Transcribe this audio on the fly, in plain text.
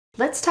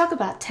Let's talk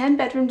about 10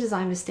 bedroom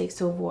design mistakes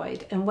to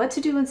avoid and what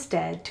to do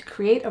instead to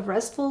create a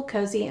restful,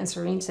 cozy, and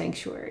serene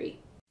sanctuary.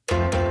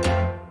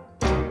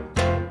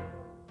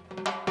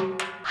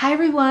 Hi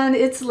everyone,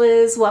 it's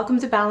Liz. Welcome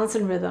to Balance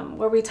and Rhythm,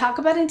 where we talk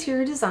about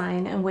interior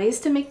design and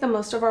ways to make the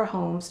most of our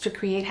homes to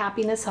create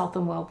happiness, health,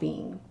 and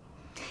well-being.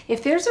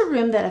 If there's a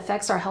room that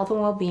affects our health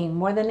and well-being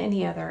more than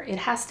any other, it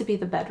has to be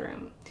the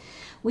bedroom.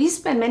 We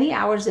spend many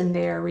hours in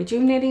there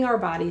rejuvenating our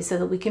bodies so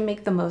that we can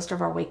make the most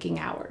of our waking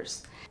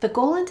hours. The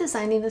goal in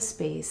designing the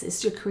space is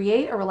to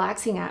create a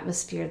relaxing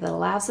atmosphere that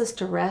allows us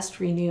to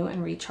rest, renew,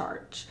 and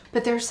recharge.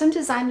 But there are some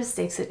design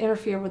mistakes that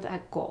interfere with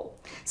that goal.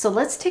 So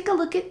let's take a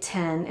look at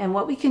 10 and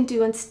what we can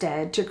do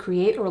instead to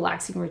create a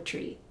relaxing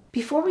retreat.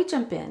 Before we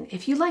jump in,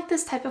 if you like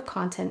this type of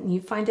content and you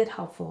find it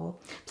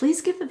helpful, please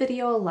give the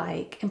video a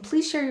like and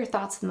please share your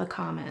thoughts in the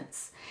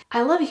comments.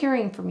 I love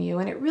hearing from you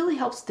and it really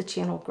helps the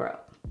channel grow.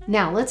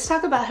 Now let's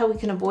talk about how we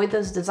can avoid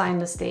those design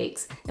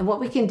mistakes and what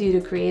we can do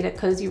to create a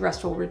cozy,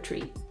 restful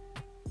retreat.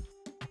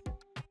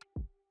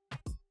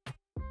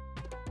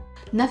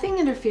 Nothing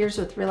interferes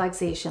with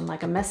relaxation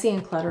like a messy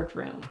and cluttered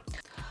room.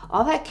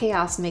 All that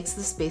chaos makes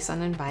the space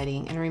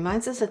uninviting and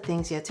reminds us of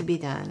things yet to be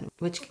done,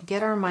 which can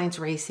get our minds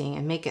racing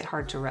and make it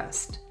hard to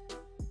rest.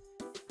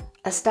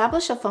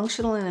 Establish a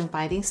functional and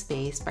inviting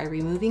space by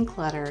removing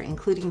clutter,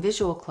 including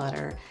visual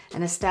clutter,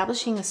 and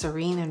establishing a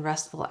serene and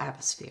restful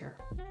atmosphere.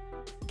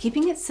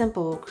 Keeping it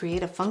simple will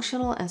create a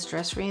functional and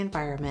stress-free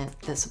environment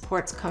that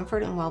supports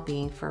comfort and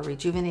well-being for a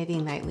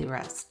rejuvenating nightly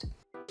rest.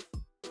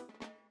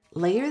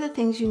 Layer the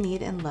things you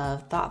need and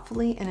love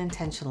thoughtfully and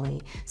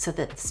intentionally so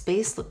that the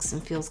space looks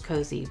and feels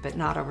cozy but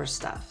not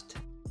overstuffed.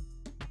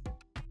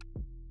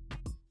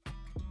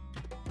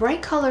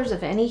 Bright colors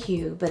of any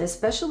hue, but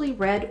especially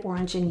red,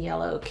 orange, and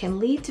yellow, can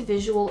lead to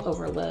visual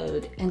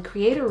overload and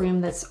create a room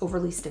that's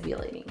overly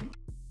stimulating.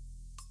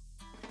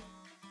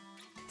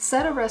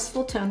 Set a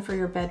restful tone for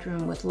your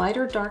bedroom with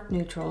lighter dark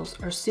neutrals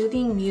or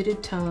soothing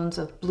muted tones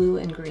of blue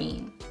and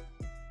green.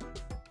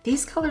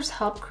 These colors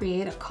help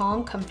create a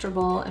calm,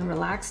 comfortable, and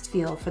relaxed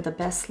feel for the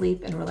best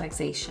sleep and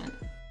relaxation.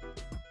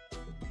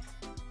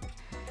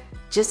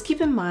 Just keep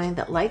in mind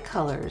that light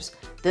colors,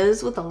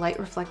 those with a light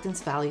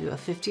reflectance value of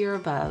 50 or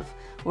above,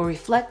 will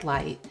reflect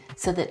light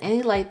so that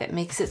any light that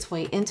makes its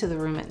way into the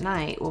room at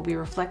night will be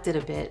reflected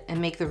a bit and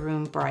make the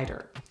room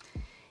brighter.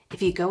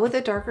 If you go with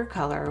a darker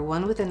color,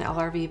 one with an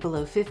LRV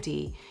below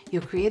 50,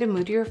 you'll create a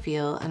moodier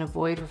feel and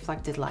avoid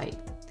reflected light.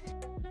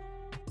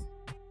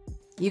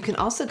 You can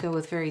also go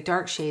with very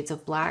dark shades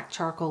of black,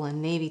 charcoal,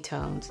 and navy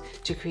tones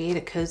to create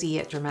a cozy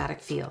yet dramatic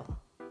feel.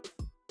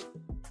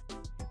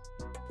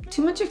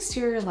 Too much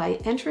exterior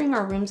light entering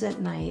our rooms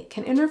at night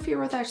can interfere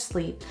with our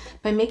sleep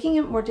by making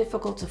it more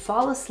difficult to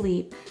fall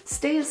asleep,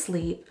 stay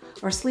asleep,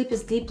 or sleep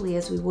as deeply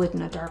as we would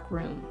in a dark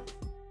room.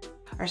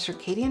 Our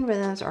circadian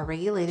rhythms are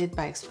regulated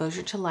by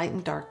exposure to light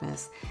and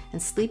darkness,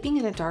 and sleeping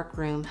in a dark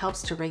room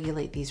helps to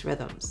regulate these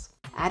rhythms.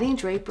 Adding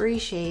drapery,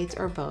 shades,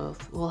 or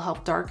both will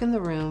help darken the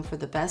room for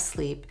the best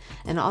sleep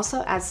and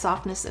also add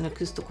softness and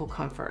acoustical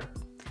comfort.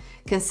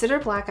 Consider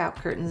blackout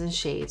curtains and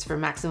shades for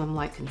maximum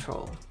light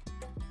control.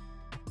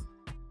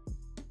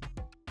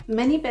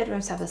 Many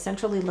bedrooms have a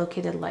centrally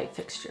located light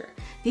fixture.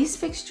 These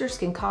fixtures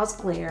can cause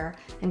glare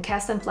and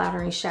cast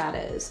unflattering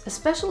shadows,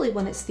 especially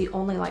when it's the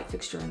only light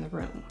fixture in the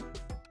room.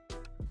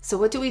 So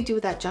what do we do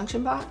with that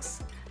junction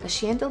box? A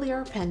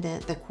chandelier or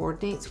pendant that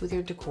coordinates with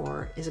your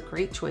decor is a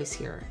great choice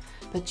here,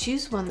 but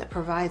choose one that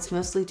provides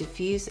mostly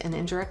diffuse and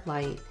indirect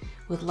light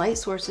with light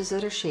sources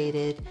that are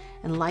shaded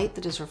and light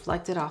that is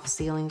reflected off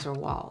ceilings or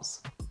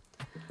walls.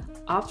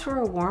 Opt for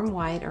a warm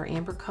white or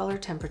amber color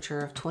temperature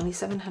of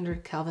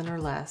 2700 Kelvin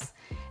or less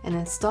and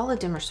install a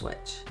dimmer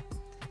switch.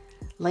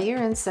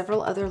 Layer in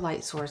several other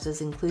light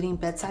sources including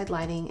bedside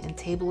lighting and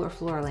table or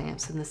floor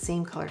lamps in the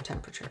same color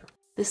temperature.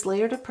 This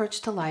layered approach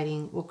to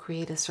lighting will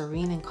create a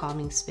serene and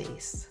calming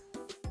space.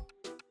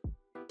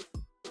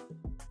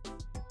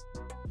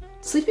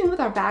 Sleeping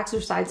with our backs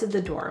or sides of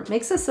the door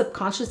makes us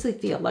subconsciously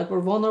feel like we're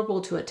vulnerable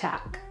to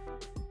attack.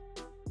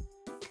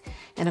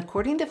 And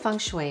according to Feng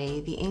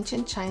Shui, the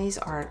ancient Chinese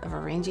art of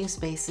arranging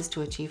spaces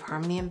to achieve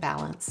harmony and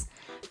balance,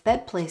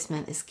 bed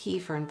placement is key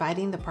for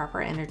inviting the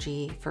proper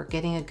energy for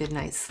getting a good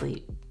night's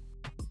sleep.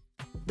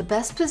 The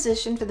best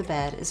position for the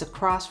bed is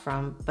across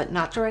from, but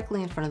not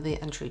directly in front of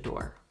the entry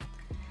door.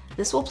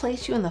 This will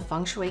place you in the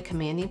Feng Shui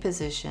commanding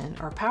position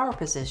or power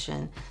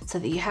position so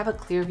that you have a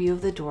clear view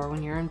of the door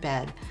when you're in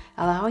bed,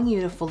 allowing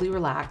you to fully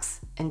relax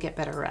and get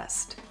better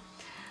rest.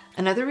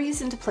 Another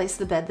reason to place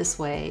the bed this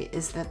way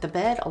is that the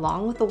bed,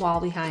 along with the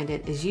wall behind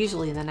it, is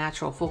usually the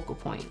natural focal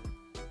point.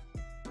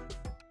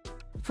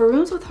 For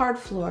rooms with hard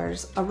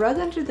floors, a rug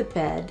under the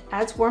bed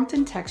adds warmth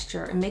and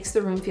texture and makes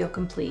the room feel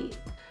complete,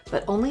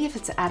 but only if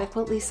it's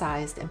adequately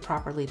sized and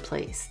properly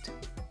placed.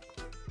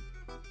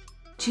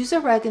 Choose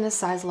a rug in a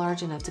size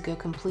large enough to go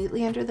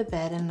completely under the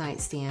bed and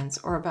nightstands,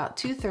 or about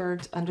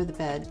 2/3 under the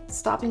bed,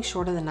 stopping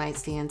short of the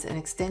nightstands and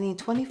extending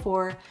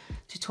 24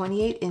 to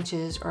 28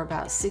 inches or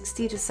about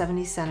 60 to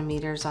 70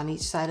 centimeters on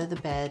each side of the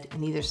bed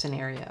in either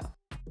scenario.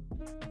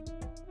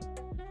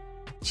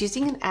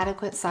 Choosing an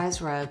adequate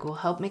size rug will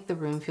help make the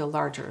room feel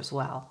larger as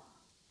well.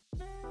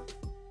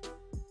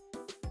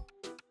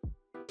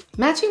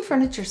 Matching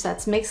furniture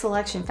sets make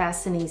selection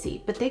fast and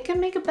easy, but they can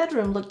make a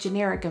bedroom look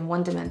generic and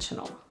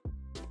one-dimensional.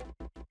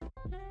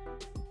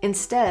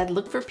 Instead,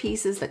 look for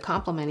pieces that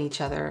complement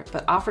each other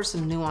but offer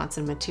some nuance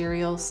in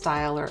material,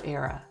 style, or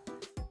era.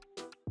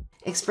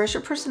 Express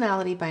your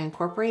personality by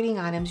incorporating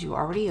items you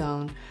already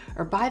own,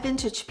 or buy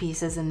vintage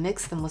pieces and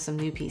mix them with some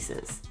new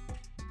pieces.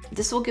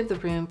 This will give the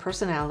room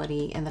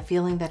personality and the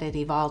feeling that it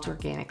evolved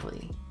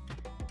organically.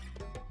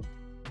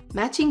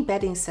 Matching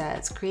bedding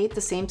sets create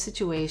the same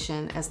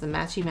situation as the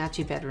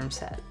matchy-matchy bedroom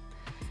set.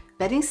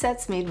 Bedding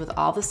sets made with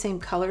all the same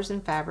colors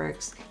and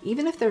fabrics,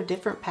 even if they're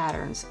different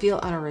patterns, feel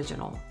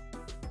unoriginal.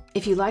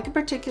 If you like a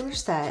particular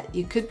set,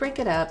 you could break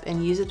it up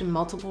and use it in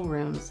multiple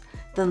rooms,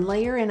 then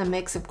layer in a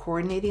mix of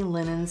coordinating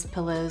linens,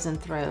 pillows,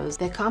 and throws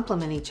that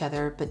complement each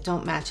other but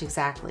don't match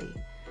exactly.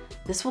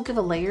 This will give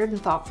a layered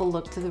and thoughtful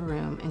look to the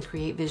room and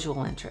create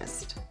visual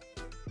interest.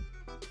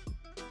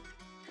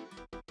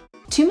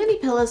 Too many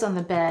pillows on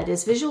the bed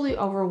is visually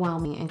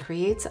overwhelming and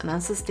creates an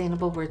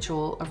unsustainable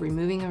ritual of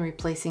removing and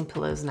replacing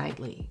pillows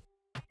nightly.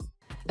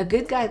 A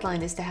good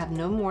guideline is to have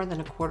no more than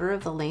 1/4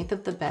 of the length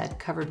of the bed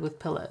covered with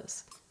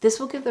pillows. This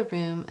will give the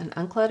room an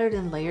uncluttered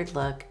and layered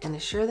look and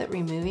assure that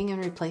removing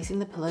and replacing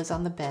the pillows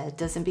on the bed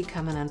doesn't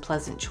become an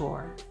unpleasant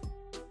chore.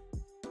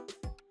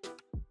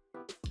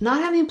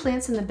 Not having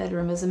plants in the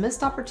bedroom is a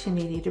missed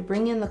opportunity to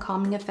bring in the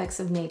calming effects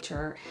of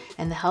nature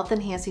and the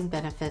health-enhancing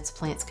benefits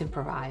plants can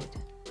provide.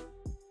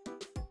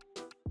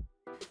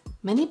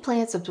 Many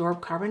plants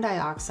absorb carbon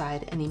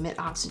dioxide and emit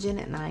oxygen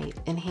at night,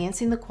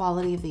 enhancing the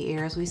quality of the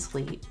air as we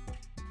sleep.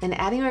 And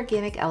adding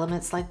organic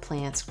elements like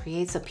plants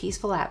creates a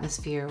peaceful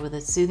atmosphere with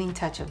a soothing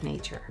touch of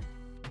nature.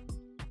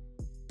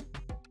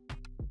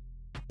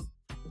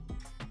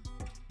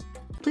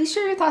 Please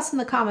share your thoughts in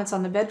the comments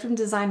on the bedroom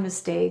design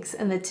mistakes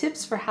and the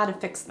tips for how to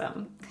fix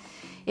them.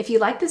 If you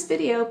like this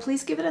video,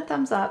 please give it a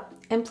thumbs up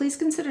and please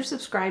consider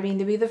subscribing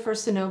to be the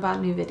first to know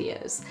about new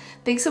videos.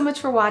 Thanks so much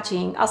for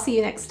watching. I'll see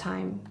you next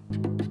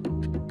time.